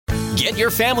Get your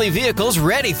family vehicles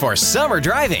ready for summer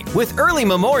driving with early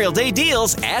Memorial Day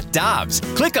deals at Dobbs.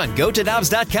 Click on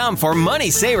GoToDobbs.com for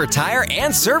money saver tire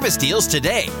and service deals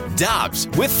today. Dobbs,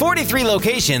 with 43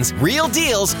 locations, real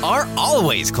deals are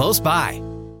always close by.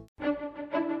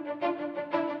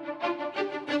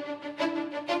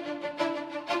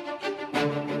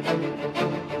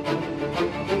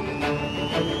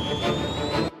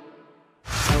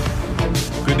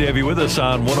 Good to have you with us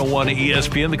on 101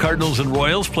 ESPN. The Cardinals and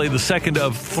Royals play the second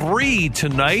of 3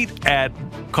 tonight at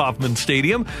Kauffman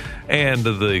Stadium. And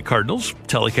the Cardinals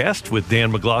telecast with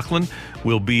Dan McLaughlin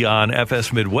will be on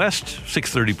FS Midwest,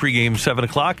 6:30 pregame, 7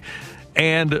 o'clock.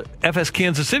 And FS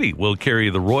Kansas City will carry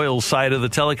the Royals side of the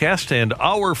telecast. And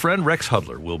our friend Rex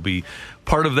Hudler will be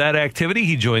part of that activity.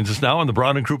 He joins us now on the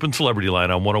Brown and Crouppen Celebrity Line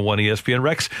on 101 ESPN.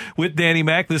 Rex with Danny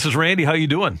Mac. This is Randy. How you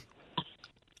doing?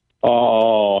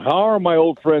 Oh, how are my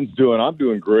old friends doing? I'm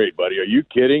doing great, buddy. Are you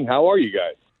kidding? How are you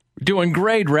guys? Doing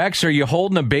great, Rex. Are you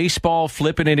holding a baseball,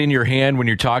 flipping it in your hand when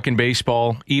you're talking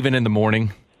baseball, even in the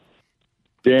morning?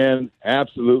 Dan,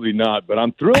 absolutely not. But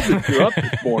I'm thrilled that you're up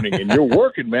this morning and you're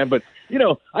working, man. But, you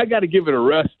know, I got to give it a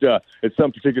rest at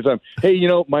some particular time. Hey, you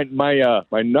know, my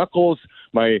knuckles,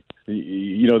 the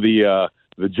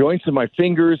joints of my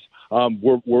fingers,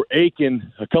 were aching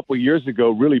a couple of years ago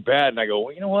really bad. And I go,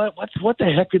 well, you know what the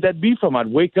heck could that be from? I'd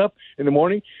wake up in the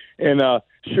morning and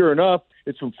sure enough,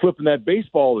 it's from flipping that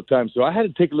baseball all the time. So I had to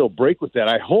take a little break with that.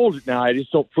 I hold it now. I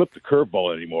just don't flip the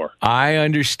curveball anymore. I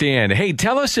understand. Hey,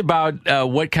 tell us about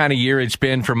what kind of year it's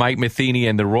been for Mike Matheny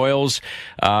and the Royals.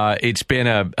 It's been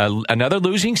another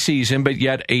losing season, but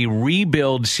yet a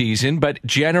rebuild season. But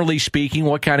generally speaking,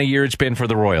 what kind of year it's been for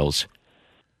the Royals?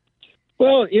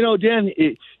 Well, you know, Dan,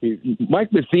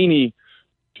 Mike Matheny,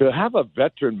 to have a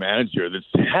veteran manager that's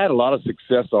had a lot of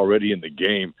success already in the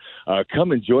game,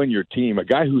 come and join your team, a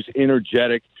guy who's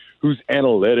energetic, who's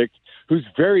analytic, who's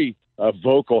very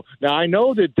vocal. Now, I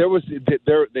know that there was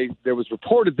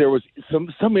reported there was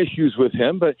some issues with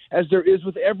him, but as there is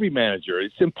with every manager,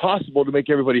 it's impossible to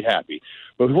make everybody happy.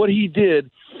 But what he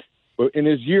did in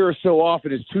his year or so off,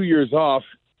 in his 2 years off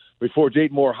before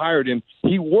Dayton Moore hired him,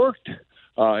 he worked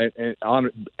on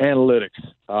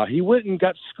analytics. He went and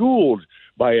got schooled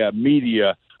by a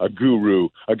media guru,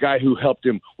 a guy who helped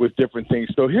him with different things.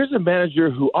 So here's a manager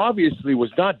who obviously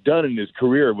was not done in his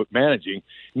career with managing,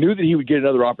 knew that he would get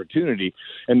another opportunity.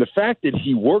 And the fact that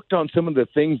he worked on some of the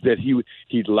things that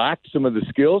he lacked, some of the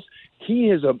skills, he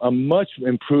is a much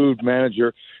improved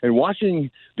manager. And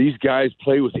watching these guys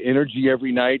play with energy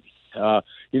every night,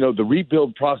 the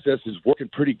rebuild process is working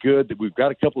pretty good, that we've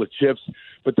got a couple of chips.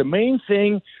 But the main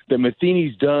thing that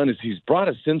Matheny's done is he's brought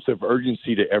a sense of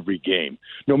urgency to every game.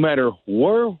 No matter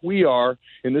where we are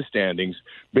in the standings,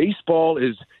 baseball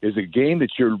is a game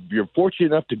that you're fortunate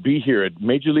enough to be here at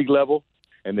major league level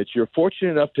and that you're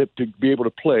fortunate enough to be able to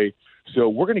play. So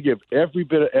we're going to give every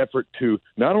bit of effort to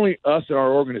not only us and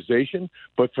our organization,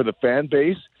 but for the fan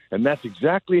base, and that's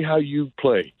exactly how you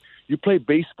play. You play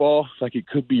baseball like it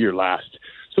could be your last.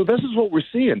 So this is what we're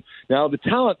seeing. Now, the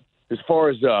talent, as far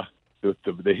as the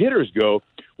hitters go,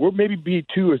 we're maybe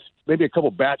a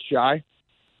couple bats shy.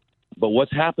 But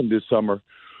what's happened this summer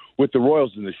with the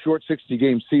Royals in the short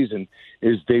 60-game season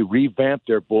is they revamped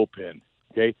their bullpen.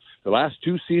 Okay, the last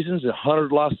 2 seasons,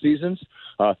 100-loss seasons,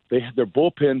 their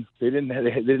bullpen, they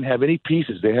didn't have any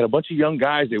pieces. They had a bunch of young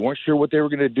guys. They weren't sure what they were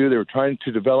going to do. They were trying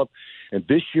to develop. And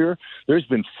this year, there's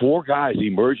been 4 guys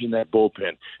emerge in that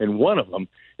bullpen, and one of them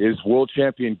is world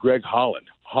champion Greg Holland.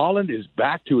 Holland is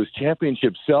back to his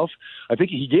championship self. I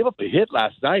think he gave up a hit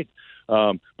last night,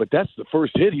 but that's the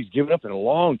first hit he's given up in a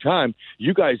long time.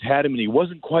 You guys had him, and he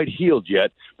wasn't quite healed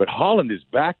yet, but Holland is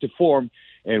back to form.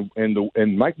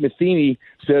 And Mike Matheny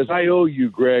says, I owe you,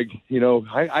 Greg. You know,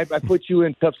 I put you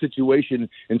in a tough situation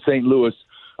in St. Louis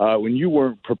when you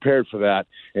weren't prepared for that,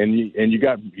 and you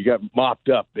got mopped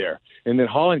up there. And then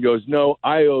Holland goes, no,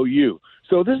 I owe you.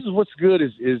 So this is what's good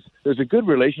is there's a good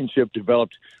relationship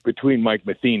developed between Mike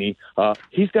Matheny.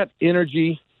 He's got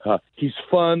energy. He's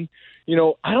fun. You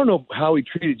know, I don't know how he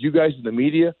treated you guys in the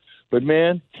media, but,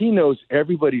 man, he knows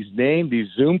everybody's name. These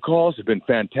Zoom calls have been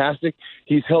fantastic.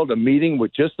 He's held a meeting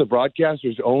with just the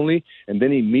broadcasters only, and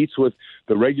then he meets with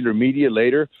the regular media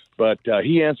later. But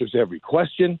he answers every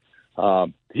question.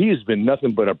 He has been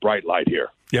nothing but a bright light here.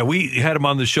 Yeah, we had him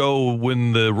on the show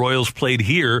when the Royals played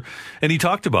here, and he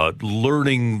talked about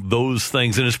learning those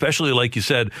things, and especially, like you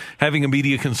said, having a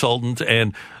media consultant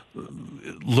and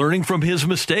learning from his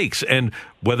mistakes, and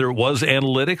whether it was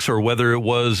analytics or whether it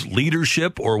was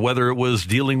leadership or whether it was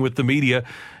dealing with the media,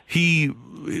 he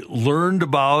learned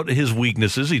about his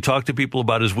weaknesses. He talked to people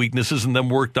about his weaknesses and then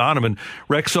worked on them. And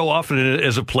Rex, so often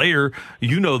as a player,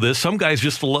 you know this, some guys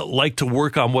just like to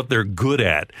work on what they're good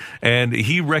at. And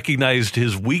he recognized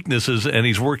his weaknesses and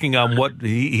he's working on what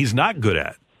he's not good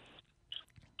at.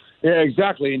 Yeah,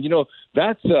 exactly. And,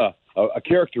 that's a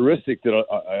characteristic that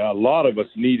a lot of us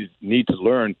need to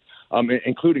learn,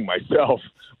 including myself.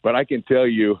 But I can tell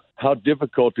you how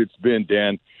difficult it's been,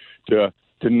 Dan, to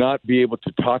not be able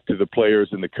to talk to the players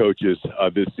and the coaches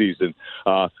this season.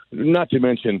 Not to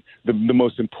mention the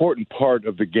most important part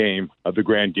of the game, of the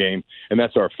grand game, and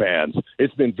that's our fans.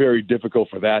 It's been very difficult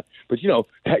for that. But,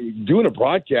 doing a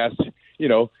broadcast,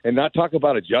 and not talk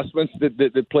about adjustments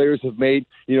that players have made,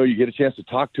 you get a chance to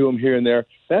talk to them here and there.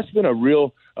 That's been a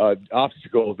real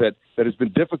obstacle that has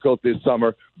been difficult this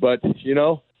summer. But,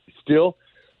 still,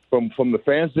 from the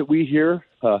fans that we hear,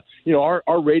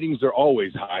 our ratings are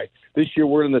always high. This year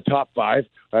we're in the top 5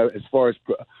 as far as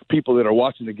people that are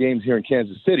watching the games here in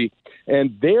Kansas City,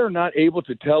 and they are not able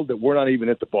to tell that we're not even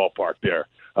at the ballpark there.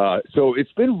 So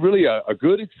it's been really a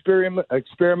good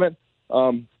experiment.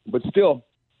 But still,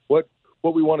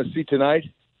 what we want to see tonight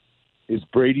is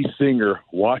Brady Singer.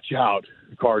 Watch out,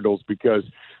 Cardinals, because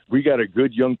we got a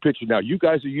good young pitcher. Now, you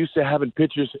guys are used to having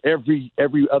pitchers every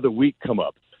other week come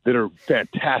up that are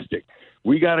fantastic.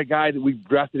 We got a guy that we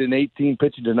drafted in 18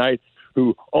 pitching tonight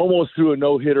who almost threw a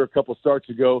no-hitter a couple starts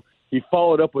ago. He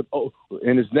followed up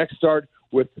in his next start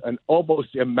with an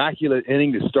almost immaculate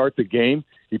inning to start the game.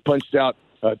 He punched out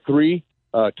 3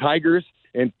 Tigers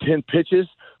in 10 pitches.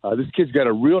 This kid's got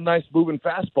a real nice moving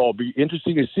fastball. Be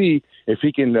interesting to see if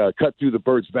he can cut through the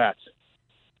Birds' bats.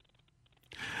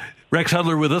 Rex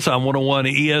Hudler with us on 101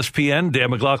 ESPN. Dan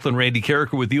McLaughlin, Randy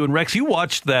Carricker with you. And Rex, you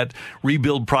watched that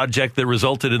rebuild project that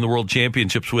resulted in the World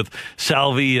Championships with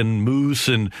Salvi and Moose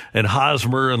and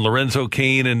Hosmer and Lorenzo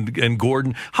Cain and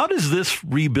Gordon. How does this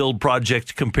rebuild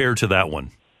project compare to that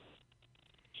one?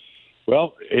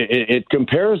 Well, it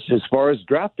compares as far as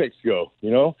draft picks go.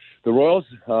 The Royals,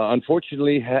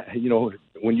 unfortunately,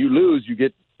 when you lose, you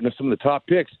get some of the top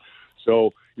picks.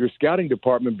 So your scouting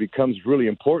department becomes really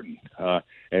important.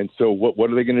 And so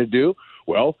what are they going to do?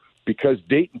 Well, because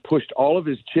Dayton pushed all of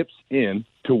his chips in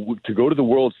to go to the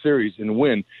World Series and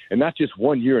win, and not just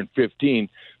 1 year in 15,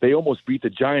 they almost beat the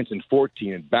Giants in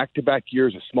 14. And back-to-back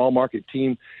years, a small market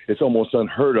team, it's almost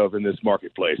unheard of in this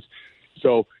marketplace.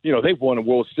 So, they've won a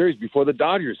World Series before the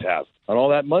Dodgers have on all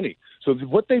that money. So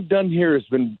what they've done here has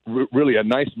been really a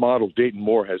nice model Dayton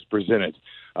Moore has presented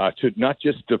to not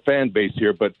just the fan base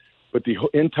here, but the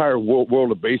entire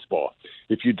world of baseball.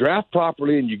 If you draft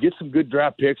properly and you get some good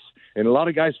draft picks, and a lot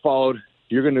of guys followed,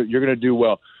 you're gonna do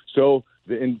well. So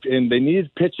and they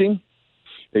needed pitching.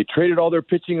 They traded all their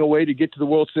pitching away to get to the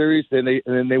World Series. Then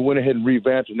they went ahead and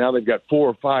revamped, and now they've got 4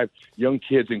 or 5 young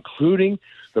kids, including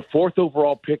the 4th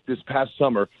overall pick this past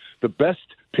summer, the best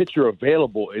pitcher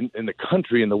available in the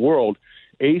country, in the world,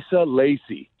 Asa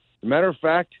Lacy. As a matter of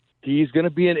fact, he's going to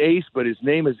be an ace, but his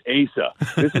name is Asa.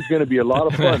 This is going to be a lot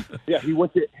of fun. Yeah, he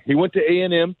went to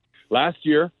A&M last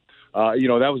year.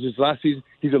 That was his last season.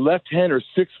 He's a left-hander,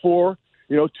 6'4",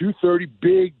 230,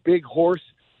 big horse.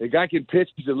 The guy can pitch.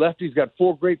 He's a lefty. He's got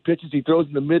 4 great pitches. He throws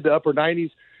in the mid to upper 90s.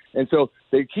 And so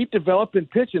they keep developing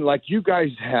pitching like you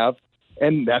guys have,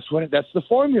 and that's the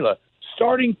formula.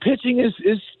 Starting pitching is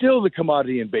still the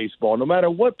commodity in baseball, no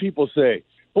matter what people say.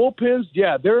 Bullpens,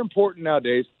 yeah, they're important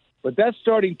nowadays, but that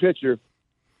starting pitcher,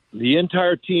 the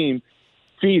entire team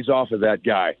feeds off of that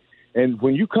guy. And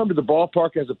when you come to the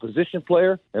ballpark as a position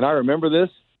player, and I remember this,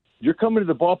 you're coming to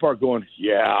the ballpark going,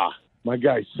 yeah, my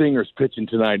guy Singer's pitching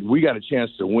tonight. We got a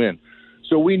chance to win.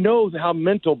 So we know how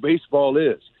mental baseball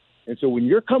is. And so when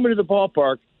you're coming to the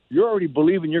ballpark, you're already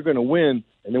believing you're going to win.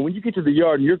 And then when you get to the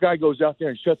yard and your guy goes out there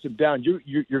and shuts him down,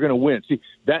 you're going to win. See,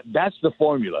 that's the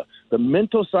formula. The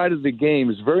mental side of the game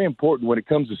is very important when it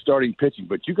comes to starting pitching.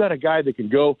 But you got a guy that can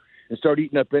go and start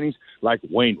eating up innings like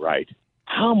Wainwright.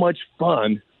 How much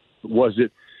fun was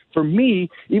it for me,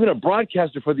 even a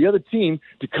broadcaster for the other team,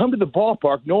 to come to the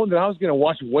ballpark knowing that I was going to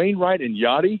watch Wainwright and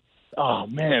Yachty? Oh,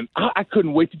 man, I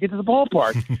couldn't wait to get to the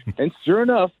ballpark. And sure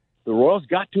enough, the Royals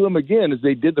got to him again, as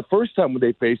they did the first time when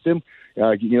they faced him.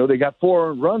 They got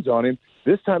 4 runs on him.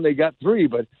 This time they got 3,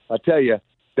 but I tell you,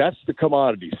 that's the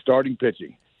commodity, starting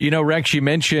pitching. Rex, you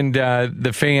mentioned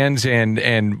the fans,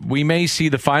 and we may see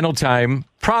the final time,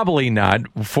 probably not,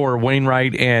 for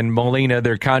Wainwright and Molina.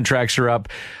 Their contracts are up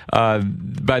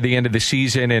by the end of the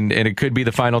season, and it could be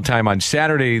the final time on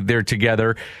Saturday they're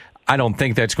together. I don't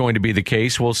think that's going to be the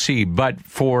case. We'll see. But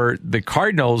for the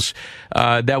Cardinals,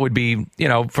 that would be,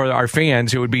 for our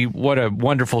fans, it would be what a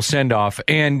wonderful send-off.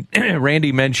 And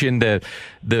Randy mentioned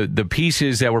the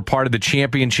pieces that were part of the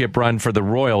championship run for the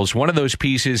Royals. One of those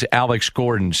pieces, Alex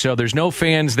Gordon. So there's no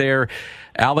fans there.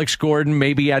 Alex Gordon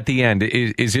maybe at the end.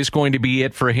 Is this going to be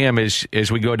it for him as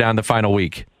we go down the final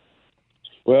week?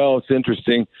 Well, it's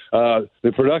interesting.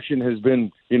 The production has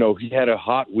been, he had a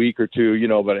hot week or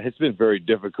two, but it's been very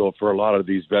difficult for a lot of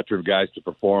these veteran guys to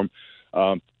perform.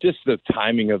 Just the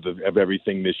timing of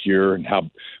everything this year and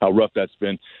how rough that's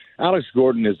been. Alex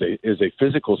Gordon is a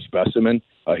physical specimen.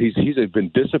 He's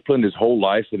been disciplined his whole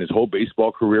life and his whole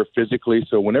baseball career physically.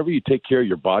 So whenever you take care of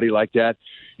your body like that,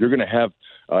 you're going to have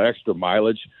extra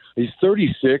mileage. He's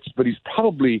 36, but he's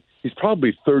probably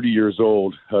 30 years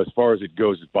old as far as it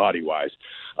goes body-wise.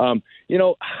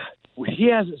 He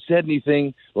hasn't said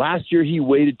anything. Last year, he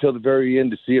waited till the very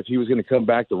end to see if he was going to come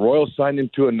back. The Royals signed him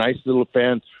to a nice little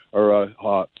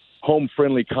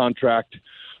home-friendly contract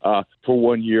for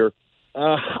 1 year.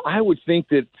 I would think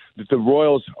that the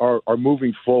Royals are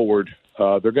moving forward.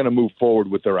 They're going to move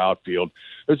forward with their outfield.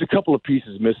 There's a couple of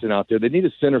pieces missing out there. They need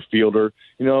a center fielder,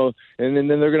 and then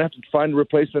they're going to have to find a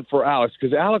replacement for Alex,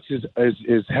 because Alex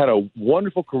has had a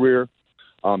wonderful career,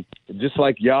 just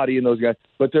like Yachty and those guys,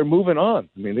 but they're moving on.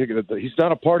 I mean, he's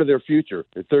not a part of their future.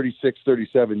 They're 36,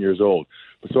 37 years old.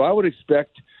 So I would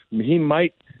expect he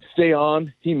might stay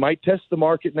on. He might test the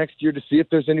market next year to see if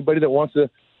there's anybody that wants an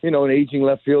aging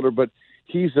left fielder, but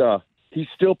he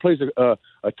still plays a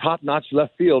top-notch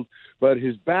left field, but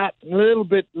his bat a little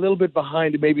bit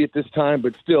behind maybe at this time.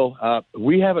 But still,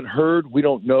 we haven't heard, we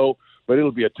don't know, but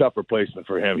it'll be a tough replacement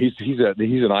for him. He's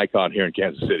an icon here in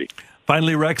Kansas City.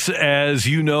 Finally, Rex, as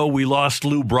you know, we lost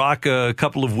Lou Brock a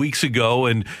couple of weeks ago,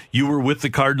 and you were with the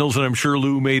Cardinals, and I'm sure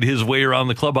Lou made his way around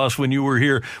the clubhouse when you were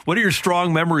here. What are your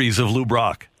strong memories of Lou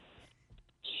Brock?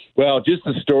 Well, just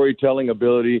the storytelling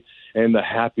ability and the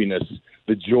happiness,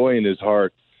 the joy in his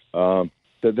heart.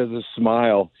 There's a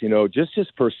smile, just his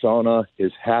persona,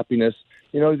 his happiness,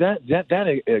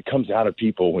 that comes out of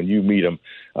people when you meet him.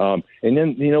 And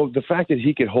then, the fact that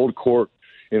he could hold court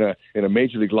in a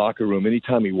major league locker room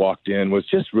anytime he walked in was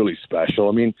just really special.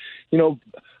 I mean,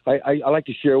 I like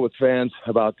to share with fans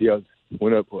about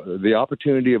the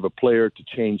opportunity of a player to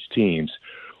change teams.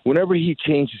 Whenever he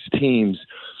changes teams,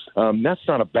 that's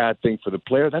not a bad thing for the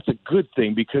player. That's a good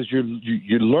thing, because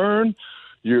you learn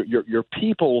your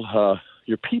people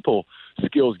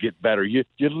skills get better. You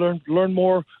learn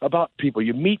more about people.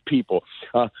 You meet people,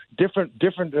 different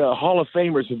Hall of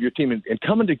Famers of your team, and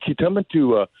coming to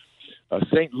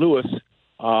St. Louis.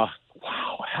 Wow,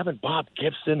 having Bob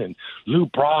Gibson and Lou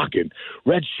Brock and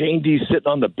Red Shandy sitting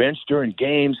on the bench during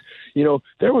games,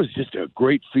 there was just a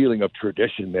great feeling of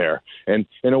tradition there, and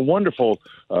a wonderful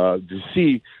to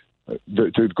see.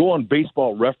 To go on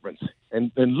Baseball Reference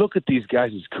and look at these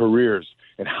guys' careers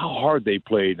and how hard they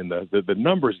played, and the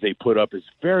numbers they put up is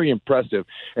very impressive.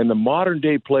 And the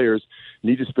modern-day players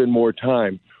need to spend more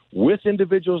time with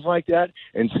individuals like that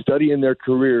and studying their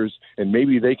careers, and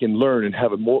maybe they can learn and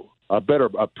have a better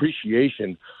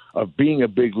appreciation of being a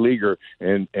big leaguer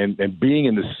and being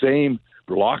in the same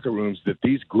locker rooms that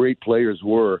these great players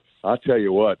were. I'll tell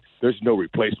you what, there's no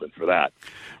replacement for that.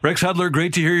 Rex Hudler,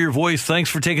 great to hear your voice. Thanks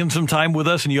for taking some time with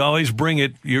us, and you always bring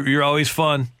it. You're always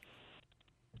fun.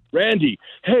 Randy,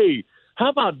 hey, how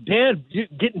about Dan,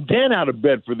 getting Dan out of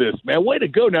bed for this, man? Way to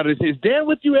go. Now, is Dan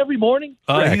with you every morning?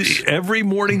 Every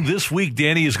morning this week,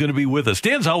 Danny is going to be with us.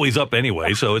 Dan's always up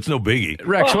anyway, so it's no biggie.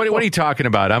 Rex, what are you talking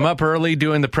about? I'm up early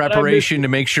doing the preparation to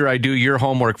make sure I do your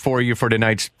homework for you for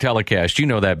tonight's telecast. You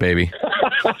know that, baby.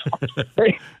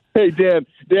 Hey, Dan,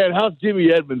 how's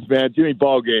Jimmy Edmonds, man? Jimmy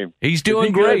ball game. He's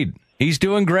doing great. He's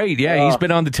doing great. Yeah, he's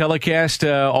been on the telecast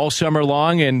all summer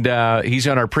long, and he's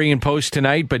on our pre and post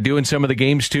tonight, but doing some of the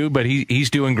games too. But he's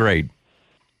doing great.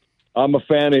 I'm a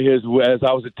fan of his, as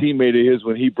I was a teammate of his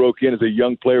when he broke in as a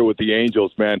young player with the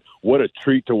Angels, man. What a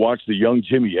treat to watch the young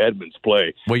Jimmy Edmonds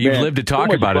play. Well, you've lived to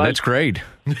talk about it. That's great.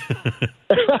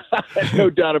 No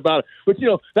doubt about it. But,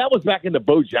 that was back in the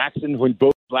Bo Jackson when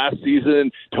Bo last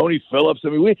season, Tony Phillips. I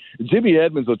mean, Jimmy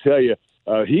Edmonds will tell you,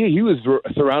 he was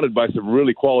surrounded by some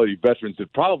really quality veterans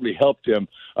that probably helped him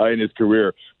in his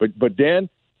career. But Dan,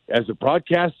 as a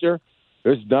broadcaster,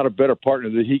 there's not a better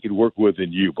partner that he could work with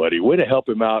than you, buddy. Way to help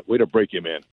him out. Way to break him in.